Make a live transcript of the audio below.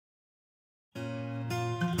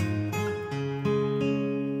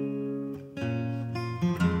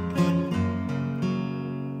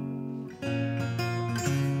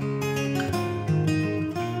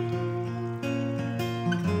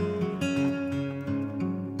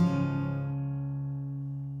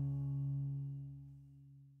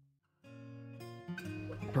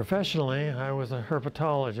Professionally, I was a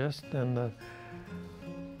herpetologist and a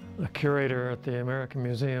curator at the American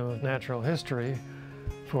Museum of Natural History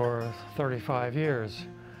for 35 years.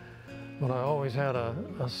 But I always had a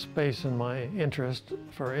space in my interest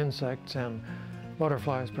for insects and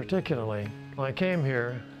butterflies particularly. When I came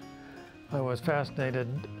here, I was fascinated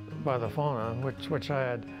by the fauna, which I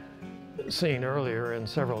had seen earlier in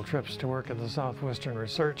several trips to work at the Southwestern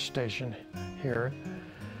Research Station here.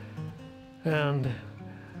 And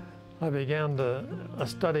I began a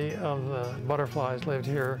study of the butterflies lived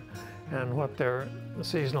here and what their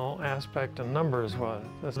seasonal aspect and numbers was.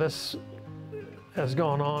 This has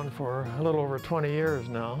gone on for a little over 20 years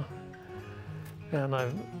now, and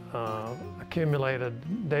I've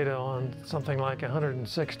accumulated data on something like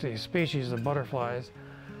 160 species of butterflies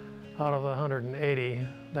out of the 180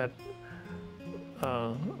 that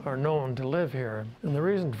are known to live here. And the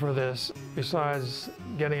reason for this, besides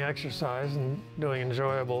getting exercise and doing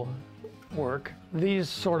enjoyable work, these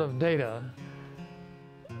sort of data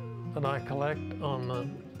that I collect on the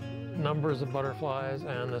numbers of butterflies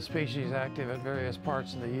and the species active at various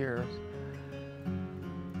parts of the year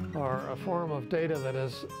are a form of data that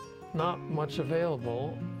is not much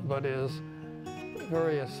available, but is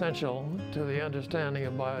very essential to the understanding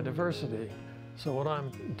of biodiversity. So what I'm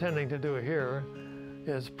intending to do here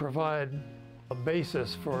is provide a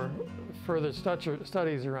basis for further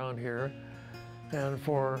studies around here and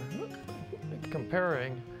for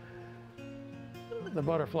comparing the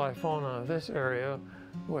butterfly fauna of this area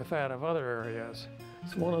with that of other areas.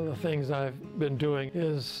 So one of the things I've been doing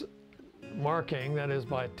is marking, that is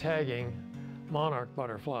by tagging, monarch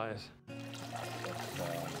butterflies.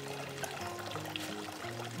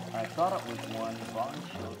 I thought it was one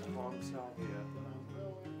long salvia.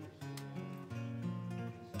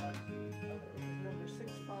 Number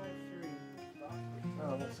 653.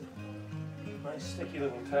 Oh, that's a nice sticky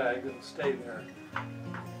little tag that'll stay there.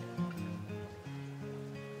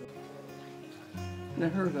 The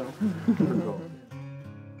Hergo.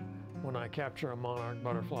 When I capture a monarch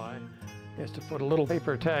butterfly, is to put a little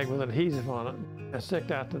paper tag with adhesive on it and stick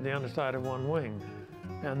that to the underside of one wing.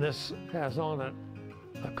 And this has on it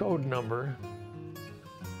a code number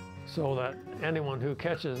so that anyone who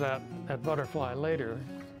catches that butterfly later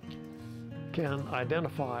can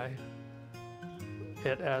identify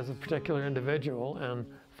it as a particular individual and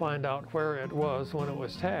find out where it was when it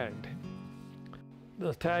was tagged.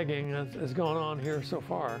 The tagging that has gone on here so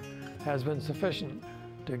far has been sufficient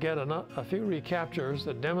to get a few recaptures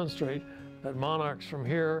that demonstrate that monarchs from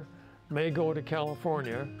here may go to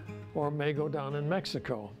California or may go down in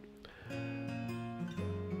Mexico.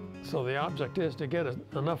 So the object is to get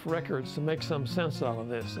enough records to make some sense out of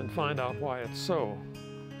this and find out why it's so.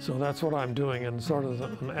 So that's what I'm doing in sort of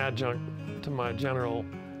an adjunct to my general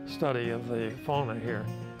study of the fauna here.